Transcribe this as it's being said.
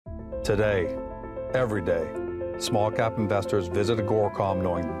Today, every day, small cap investors visit Agoracom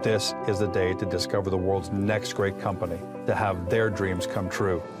knowing this is the day to discover the world's next great company, to have their dreams come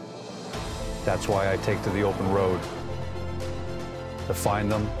true. That's why I take to the open road, to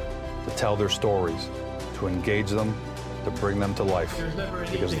find them, to tell their stories, to engage them, to bring them to life,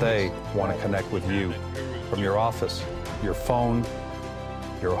 because they want to connect with you from your office, your phone,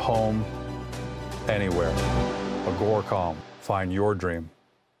 your home, anywhere. Agoracom, find your dream.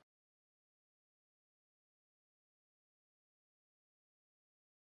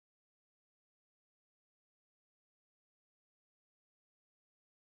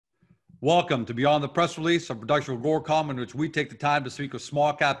 Welcome to Beyond the Press Release, a production of Agoracom, in which we take the time to speak with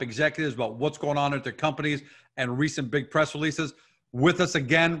small cap executives about what's going on at their companies and recent big press releases. With us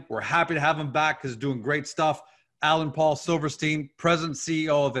again, we're happy to have him back because he's doing great stuff. Alan Paul Silverstein, President and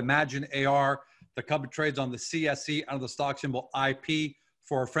CEO of Imagine AR. The company trades on the CSE under the stock symbol IP.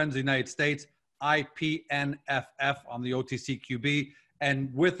 For our friends in the United States, IPNFF on the OTCQB.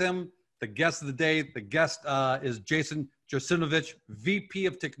 And with him, the guest of the day, the guest is Jason Josinovich, VP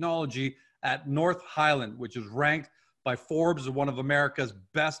of Technology at North Highland, which is ranked by Forbes as one of America's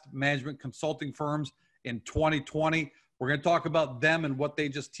best management consulting firms in 2020. We're going to talk about them and what they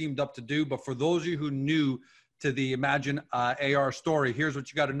just teamed up to do. But for those of you who are new to the Imagine AR story, here's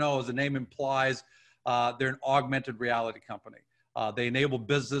what you got to know. As the name implies, they're an augmented reality company. They enable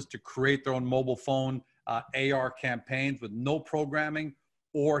business to create their own mobile phone AR campaigns with no programming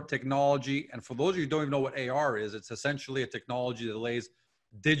or technology. And for those of you who don't even know what AR is, it's essentially a technology that lays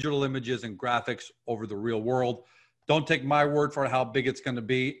digital images and graphics over the real world. Don't take my word for how big it's going to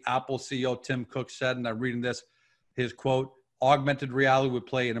be. Apple CEO Tim Cook said, and I'm reading this, his quote, "Augmented reality would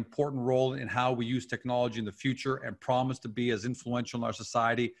play an important role in how we use technology in the future and promise to be as influential in our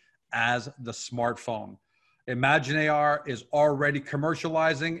society as the smartphone." Imagine AR is already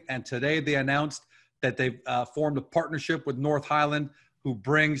commercializing, and today they announced that they've formed a partnership with North Highland, who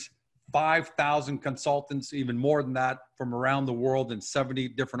brings 5,000 consultants, even more than that, from around the world in 70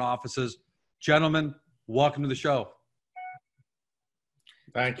 different offices. Gentlemen, welcome to the show.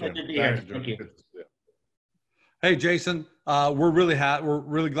 Thank you. Thank you. Hey, Jason, we're really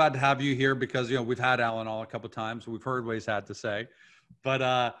glad to have you here because we've had Alan on a couple of times. So we've heard what he's had to say,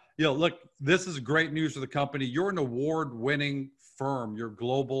 but look, this is great news for the company. You're an award-winning firm. You're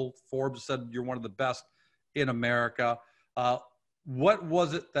global. Forbes said you're one of the best in America. What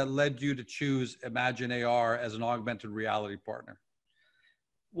was it that led you to choose Imagine AR as an augmented reality partner?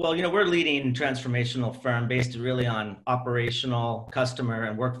 Well, we're a leading transformational firm based really on operational, customer,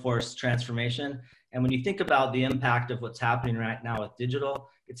 and workforce transformation. And when you think about the impact of what's happening right now with digital,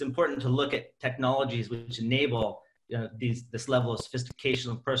 it's important to look at technologies which enable this level of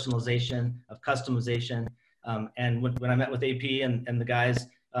sophistication, of personalization, of customization. And when I met with AP and the guys,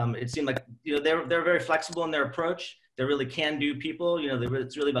 it seemed like they're very flexible in their approach. They're really can-do people.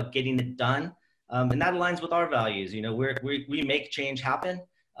 It's really about getting it done, and that aligns with our values. We make change happen,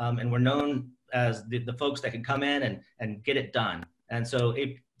 and we're known as the folks that can come in and get it done. And so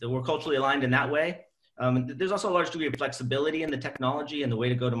we're culturally aligned in that way. There's also a large degree of flexibility in the technology and the way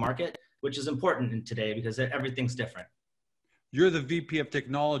to go to market, which is important in today because everything's different. You're the VP of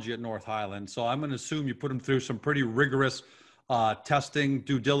Technology at North Highland, so I'm going to assume you put them through some pretty rigorous testing,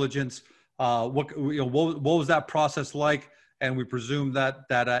 due diligence. What was that process like? And we presume that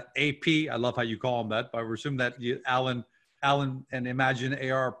AP, I love how you call them that, but we assume that Alan and Imagine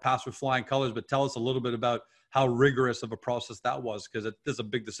AR passed with flying colors. But tell us a little bit about how rigorous of a process that was, because it is a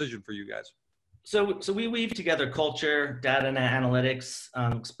big decision for you guys. So we weave together culture, data and analytics,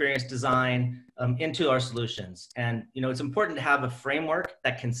 experience design into our solutions. And it's important to have a framework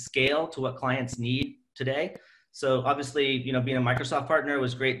that can scale to what clients need today. So obviously, being a Microsoft partner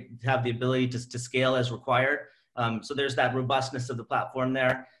was great to have the ability to scale as required. So there's that robustness of the platform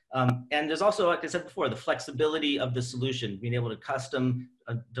there. And there's also, like I said before, the flexibility of the solution, being able to custom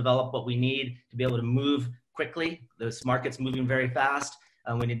develop what we need to be able to move quickly. This market's moving very fast.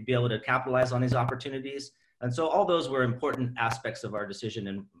 We need to be able to capitalize on these opportunities. And so all those were important aspects of our decision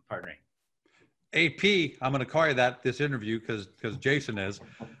in partnering. AP, I'm going to call you this interview because Jason is.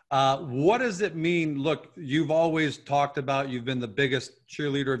 What does it mean? Look, you've always talked about, you've been the biggest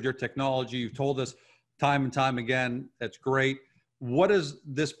cheerleader of your technology. You've told us time and time again, that's great. What does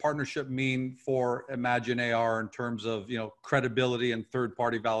this partnership mean for Imagine AR in terms of credibility and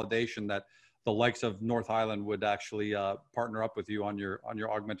third-party validation that the likes of North Highland would actually partner up with you on your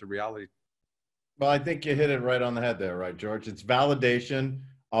augmented reality? Well, I think you hit it right on the head there, right, George? It's validation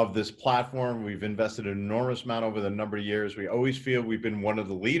of this platform. We've invested an enormous amount over the number of years. We always feel we've been one of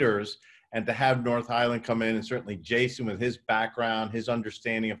the leaders, And to have North Highland come in, and certainly Jason with his background, his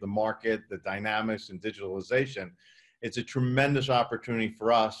understanding of the market, the dynamics and digitalization, it's a tremendous opportunity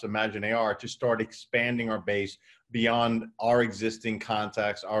for us, Imagine AR, to start expanding our base beyond our existing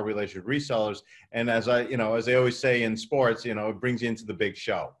contacts, our relationship resellers. And as they always say in sports, it brings you into the big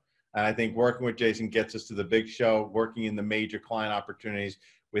show. And I think working with Jason gets us to the big show, working in the major client opportunities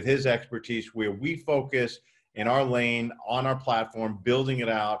with his expertise, where we focus in our lane, on our platform, building it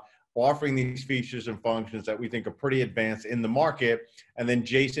out, offering these features and functions that we think are pretty advanced in the market. And then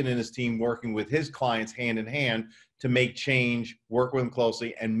Jason and his team working with his clients hand in hand to make change, work with them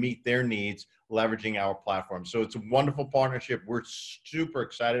closely, and meet their needs, leveraging our platform. So it's a wonderful partnership. We're super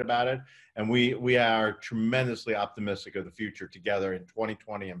excited about it. And we are tremendously optimistic of the future together in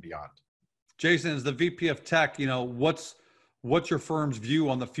 2020 and beyond. Jason, as the VP of Tech, what's your firm's view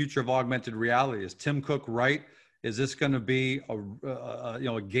on the future of augmented reality? Is Tim Cook right? Is this going to be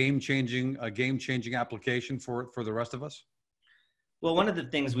a game-changing application for the rest of us? Well, one of the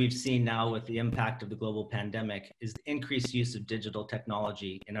things we've seen now with the impact of the global pandemic is the increased use of digital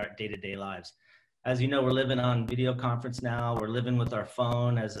technology in our day-to-day lives. As you know, we're living on video conference now. We're living with our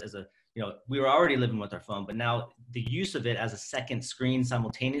phone we were already living with our phone, but now the use of it as a second screen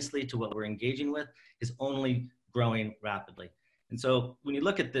simultaneously to what we're engaging with is only growing rapidly. And so when you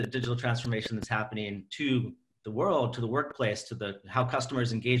look at the digital transformation that's happening to the world, to the workplace, to how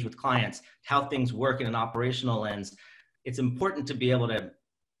customers engage with clients, how things work in an operational lens, it's important to be able to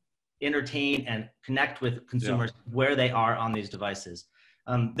entertain and connect with consumers where they are on these devices.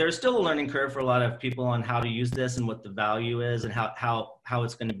 There's still a learning curve for a lot of people on how to use this and what the value is and how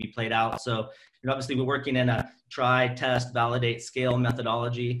it's going to be played out. So, obviously we're working in a try, test, validate, scale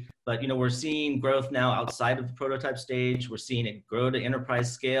methodology, but, we're seeing growth now outside of the prototype stage. We're seeing it grow to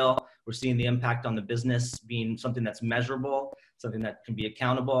enterprise scale. We're seeing the impact on the business being something that's measurable, something that can be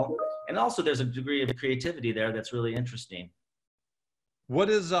accountable. And also there's a degree of creativity there that's really interesting. What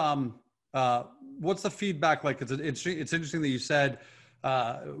is, what's the feedback like? It's interesting that you said,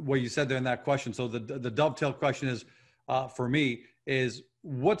 what you said there in that question. So the dovetail question is, for me, is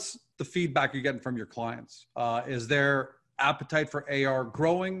what's the feedback you're getting from your clients? Is their appetite for AR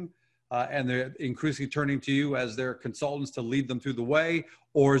growing and they're increasingly turning to you as their consultants to lead them through the way?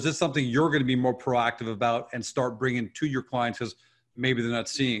 Or is this something you're going to be more proactive about and start bringing to your clients because maybe they're not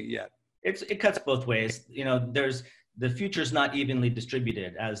seeing it yet? It cuts both ways. The future is not evenly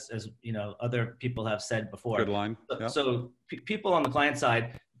distributed, as other people have said before. Good line. Yep. So people on the client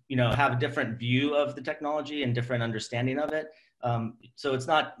side, have a different view of the technology and different understanding of it. So it's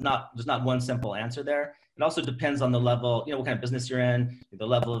there's not one simple answer there. It also depends on the level, what kind of business you're in, the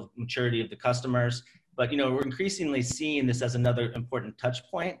level of maturity of the customers. But we're increasingly seeing this as another important touch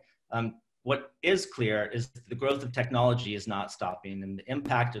point. What is clear is the growth of technology is not stopping, and the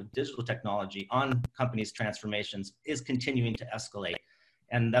impact of digital technology on companies' transformations is continuing to escalate.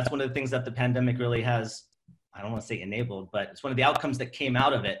 And that's one of the things that the pandemic really has, I don't want to say enabled, but it's one of the outcomes that came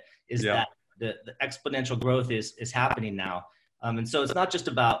out of it is that the exponential growth is happening now. And so it's not just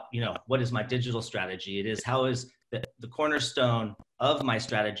about, what is my digital strategy? It is how is the cornerstone of my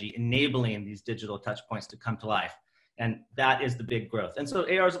strategy enabling these digital touch points to come to life. And that is the big growth. And so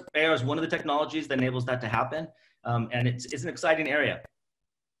AR is one of the technologies that enables that to happen. And it's an exciting area.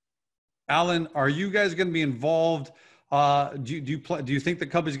 Alan, are you guys going to be involved? Do you think the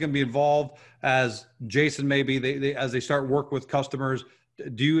company's going to be involved as Jason maybe as they start work with customers?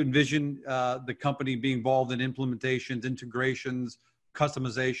 Do you envision the company being involved in implementations, integrations,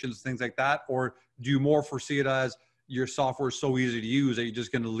 customizations, things like that? Or do you more foresee it as your software is so easy to use that you're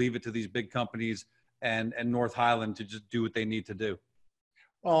just going to leave it to these big companies and North Highland to just do what they need to do?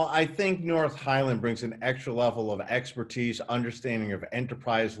 Well, I think North Highland brings an extra level of expertise, understanding of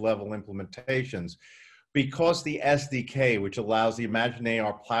enterprise level implementations, because the SDK, which allows the Imagine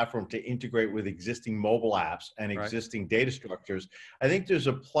AR platform to integrate with existing mobile apps and existing data structures. I think there's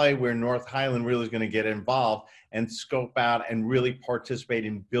a play where North Highland really is going to get involved and scope out and really participate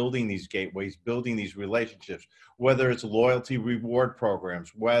in building these gateways, building these relationships, whether it's loyalty reward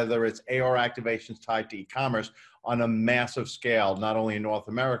programs, whether it's AR activations tied to e-commerce on a massive scale, not only in North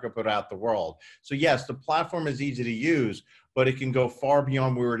America, but out the world. So yes, the platform is easy to use, but it can go far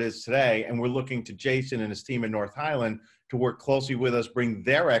beyond where it is today. And we're looking to Jason and his team in North Highland to work closely with us, bring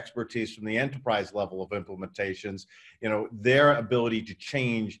their expertise from the enterprise level of implementations, their ability to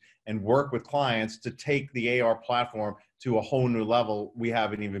change and work with clients to take the AR platform to a whole new level we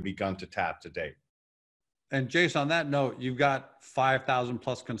haven't even begun to tap to date. And Jason, on that note, you've got 5,000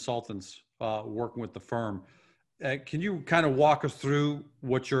 plus consultants working with the firm. Can you kind of walk us through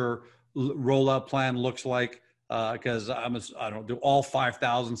what your rollout plan looks like Because I don't know, do all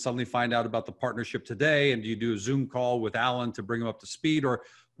 5,000 suddenly find out about the partnership today? And do you do a Zoom call with Alan to bring them up to speed? Or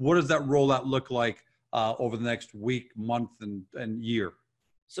what does that rollout look like over the next week, month, and year?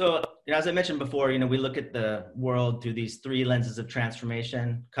 So, as I mentioned before, we look at the world through these three lenses of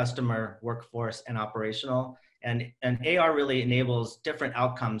transformation: customer, workforce, and operational. And AR really enables different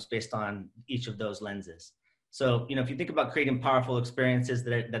outcomes based on each of those lenses. So, if you think about creating powerful experiences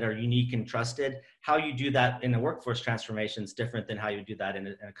that are unique and trusted, how you do that in a workforce transformation is different than how you do that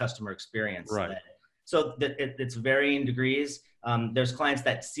in a customer experience. Right. So it's varying degrees. There's clients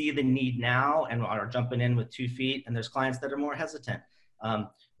that see the need now and are jumping in with 2 feet, and there's clients that are more hesitant.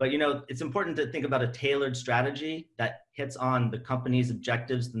 But it's important to think about a tailored strategy that hits on the company's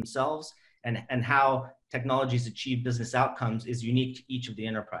objectives themselves, and how technologies achieve business outcomes is unique to each of the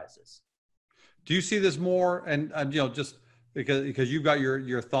enterprises. Do you see this more, and just because you've got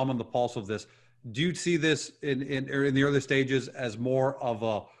your thumb on the pulse of this, do you see this in the early stages as more of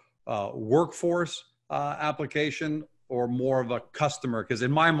a workforce application or more of a customer? Because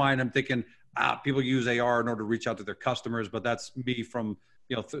in my mind, I'm thinking people use AR in order to reach out to their customers, but that's me from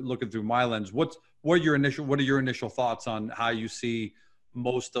looking through my lens. What are your initial thoughts on how you see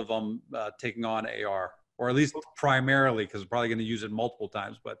most of them taking on AR, or at least primarily, because we're probably going to use it multiple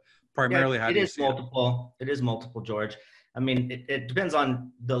times, but primarily, how do you see it? It is multiple, George. I mean, it depends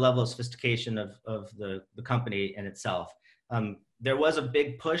on the level of sophistication of the company in itself. There was a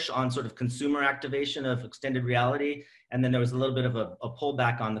big push on sort of consumer activation of extended reality, and then there was a little bit of a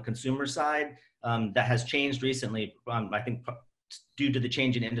pullback on the consumer side that has changed recently, I think, due to the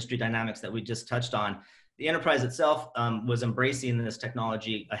change in industry dynamics that we just touched on. The enterprise itself was embracing this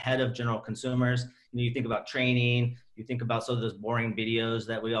technology ahead of general consumers. You think about training, you think about some of those boring videos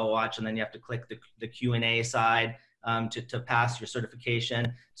that we all watch, and then you have to click the Q&A side to pass your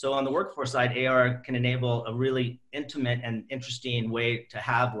certification. So on the workforce side, AR can enable a really intimate and interesting way to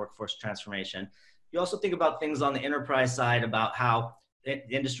have workforce transformation. You also think about things on the enterprise side about how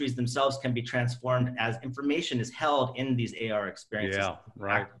industries themselves can be transformed as information is held in these AR experiences. Yeah,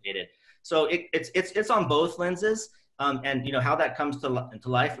 right. Activated. So it's on both lenses, and how that comes to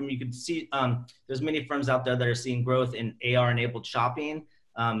life. I mean, you can see there's many firms out there that are seeing growth in AR-enabled shopping.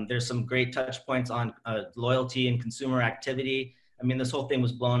 There's some great touch points on loyalty and consumer activity. I mean, this whole thing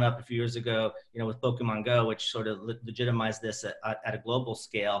was blown up a few years ago, with Pokemon Go, which sort of legitimized this at a global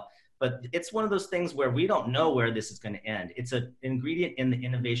scale. But it's one of those things where we don't know where this is going to end. It's an ingredient in the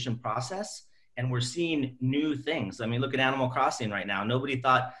innovation process, and we're seeing new things. I mean, look at Animal Crossing right now. Nobody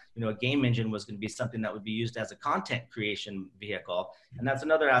thought, a game engine was going to be something that would be used as a content creation vehicle. And that's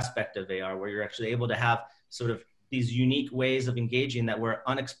another aspect of AR, where you're actually able to have sort of these unique ways of engaging that were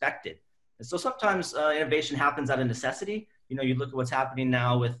unexpected. And so sometimes innovation happens out of necessity. You look at what's happening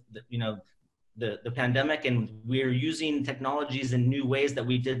now with the pandemic, and we're using technologies in new ways that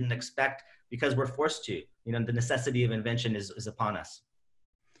we didn't expect because we're forced to. The necessity of invention is upon us.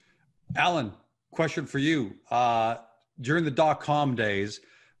 Alan, question for you. During the .com days,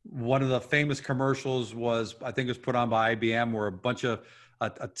 one of the famous commercials was, I think it was put on by IBM, where a bunch of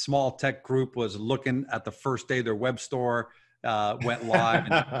a small tech group was looking at the first day their web store went live,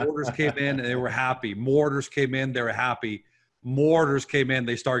 and orders came in and they were happy. More orders came in, they were happy. More orders came in,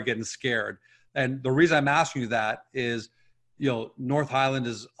 they started getting scared. And the reason I'm asking you that is, North Highland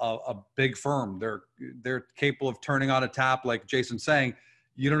is a big firm. They're capable of turning on a tap, like Jason's saying.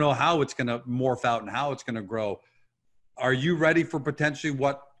 You don't know how it's going to morph out and how it's going to grow. Are you ready for potentially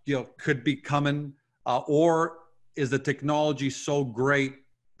what could be coming, or is the technology so great,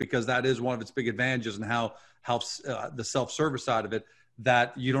 because that is one of its big advantages, and how the self-service side of it,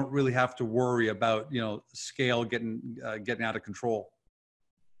 that you don't really have to worry about scale getting out of control?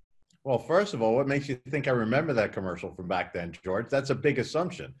 Well, first of all, what makes you think I remember that commercial from back then, George? That's a big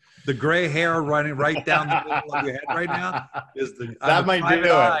assumption. The gray hair running right down the middle of your head right now is that might do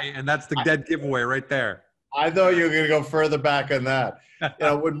it, and that's the dead giveaway right there. I thought you were going to go further back on that.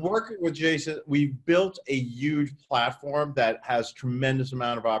 When working with Jason, we've built a huge platform that has tremendous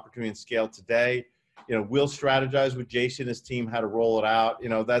amount of opportunity and scale today. We'll strategize with Jason and his team how to roll it out.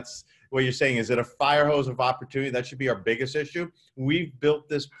 That's what you're saying. Is it a fire hose of opportunity? That should be our biggest issue. We've built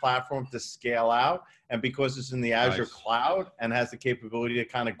this platform to scale out, and because it's in the Azure cloud and has the capability to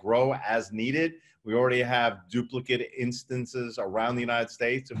kind of grow as needed, we already have duplicate instances around the United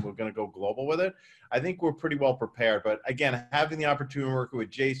States, and we're going to go global with it. I think we're pretty well prepared. But again, having the opportunity to work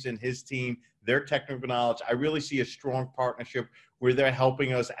with Jason, his team, their technical knowledge, I really see a strong partnership where they're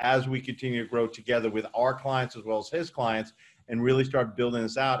helping us as we continue to grow together with our clients as well as his clients, and really start building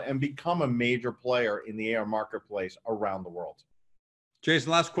this out and become a major player in the AR marketplace around the world.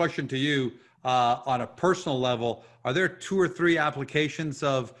 Jason, last question to you. on a personal level, are there 2 or 3 applications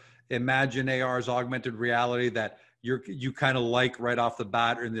of Imagine AR's augmented reality that you kind of like right off the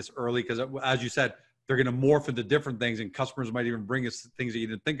bat or in this early? Because as you said, they're going to morph into different things, and customers might even bring us things that you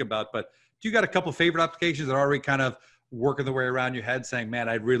didn't think about. But do you got a couple of favorite applications that are already kind of working their way around your head saying, man,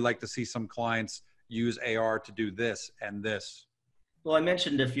 I'd really like to see some clients use AR to do this and this? Well, I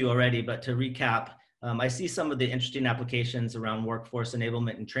mentioned a few already, but to recap, I see some of the interesting applications around workforce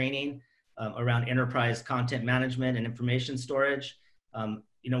enablement and training, around enterprise content management and information storage.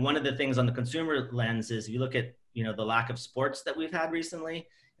 One of the things on the consumer lens is if you look at, the lack of sports that we've had recently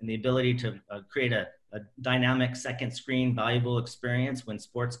and the ability to create a dynamic second screen valuable experience when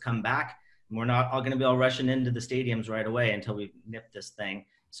sports come back. And we're not all going to be all rushing into the stadiums right away until we nip this thing.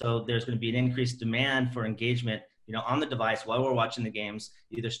 So there's going to be an increased demand for engagement, on the device while we're watching the games,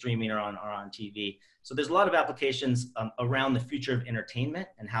 either streaming or on TV. So there's a lot of applications around the future of entertainment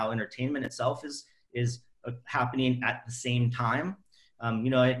and how entertainment itself is happening at the same time. I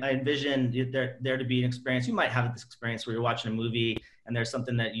envision there to be an experience. You might have this experience where you're watching a movie and there's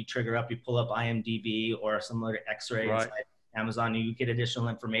something that you trigger up, you pull up IMDb or some other X-ray right. inside Amazon, and you get additional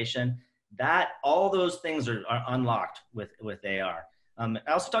information. All those things are unlocked with AR. I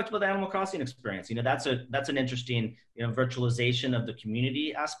also talked about the Animal Crossing experience. That's an interesting, virtualization of the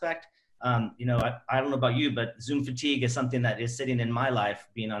community aspect. I don't know about you, but Zoom fatigue is something that is sitting in my life,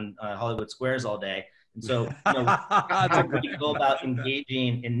 being on Hollywood Squares all day. And so, how do we go about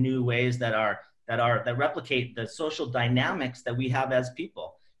engaging in new ways that replicate the social dynamics that we have as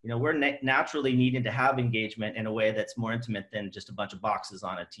people? We're naturally needing to have engagement in a way that's more intimate than just a bunch of boxes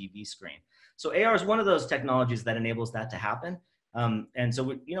on a TV screen. So AR is one of those technologies that enables that to happen. And so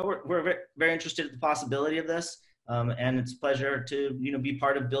we're very interested in the possibility of this, and it's a pleasure to be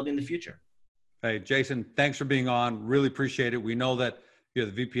part of building the future. Hey, Jason, thanks for being on. Really appreciate it. We know that you're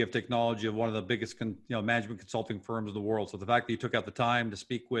the VP of technology of one of the biggest management consulting firms in the world. So the fact that you took out the time to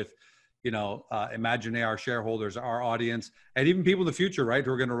speak with Imagine AR shareholders, our audience, and even people in the future, right,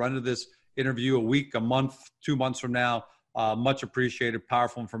 who are going to run into this interview a week, a month, 2 months from now, much appreciated,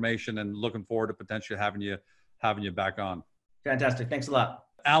 powerful information, and looking forward to potentially having you back on. Fantastic. Thanks a lot.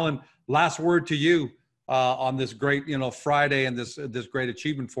 Alan, last word to you on this great, Friday and this great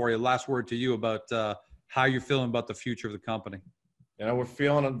achievement for you. Last word to you about how you're feeling about the future of the company. We're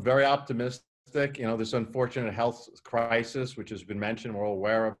feeling very optimistic. This unfortunate health crisis, which has been mentioned, we're all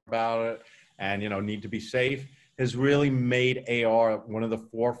aware about it, and, need to be safe, has really made AR one of the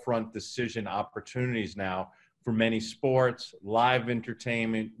forefront decision opportunities now for many sports, live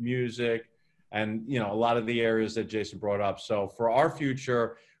entertainment, music, and, a lot of the areas that Jason brought up. So for our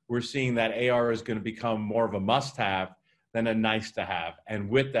future, we're seeing that AR is going to become more of a must-have than a nice-to-have. And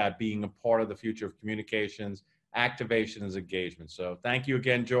with that being a part of the future of communications, activation, and engagement. So thank you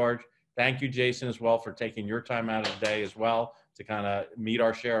again, George. Thank you, Jason, as well, for taking your time out of the day as well to kind of meet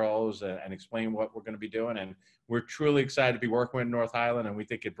our shareholders and explain what we're going to be doing. And we're truly excited to be working with North Highland, and we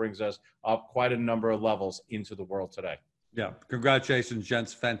think it brings us up quite a number of levels into the world today. Yeah, congratulations,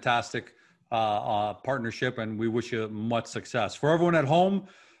 gents. Fantastic partnership, and we wish you much success. For everyone at home,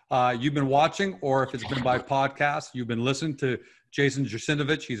 you've been watching, or if it's been by podcast, you've been listening to Jason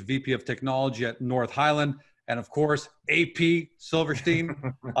Jursinovich. He's VP of Technology at North Highland. And of course, AP Silverstein,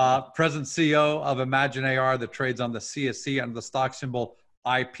 President CEO of Imagine AR, that trades on the CSE under the stock symbol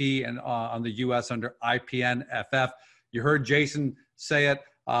IP, and on the US under IPNFF. You heard Jason say it.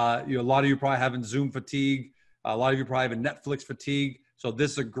 A lot of you probably having Zoom fatigue. A lot of you probably having Netflix fatigue. So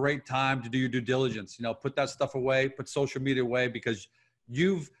this is a great time to do your due diligence. Put that stuff away, put social media away, because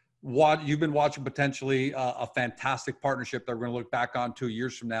you've been watching potentially a fantastic partnership that we're going to look back on 2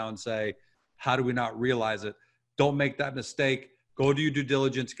 years from now and say, how do we not realize it? Don't make that mistake. Go do your due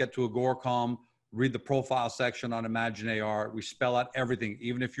diligence, get to Agoracom, read the profile section on Imagine AR. We spell out everything.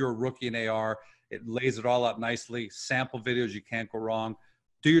 Even if you're a rookie in AR, it lays it all out nicely. Sample videos, you can't go wrong.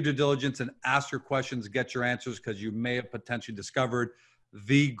 Do your due diligence and ask your questions, get your answers, because you may have potentially discovered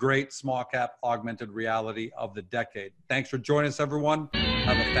the great small cap augmented reality of the decade. Thanks for joining us, everyone.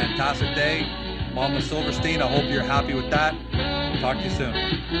 Have a fantastic day. Mama Silverstein, I hope you're happy with that. Talk to you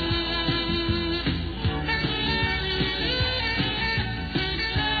soon.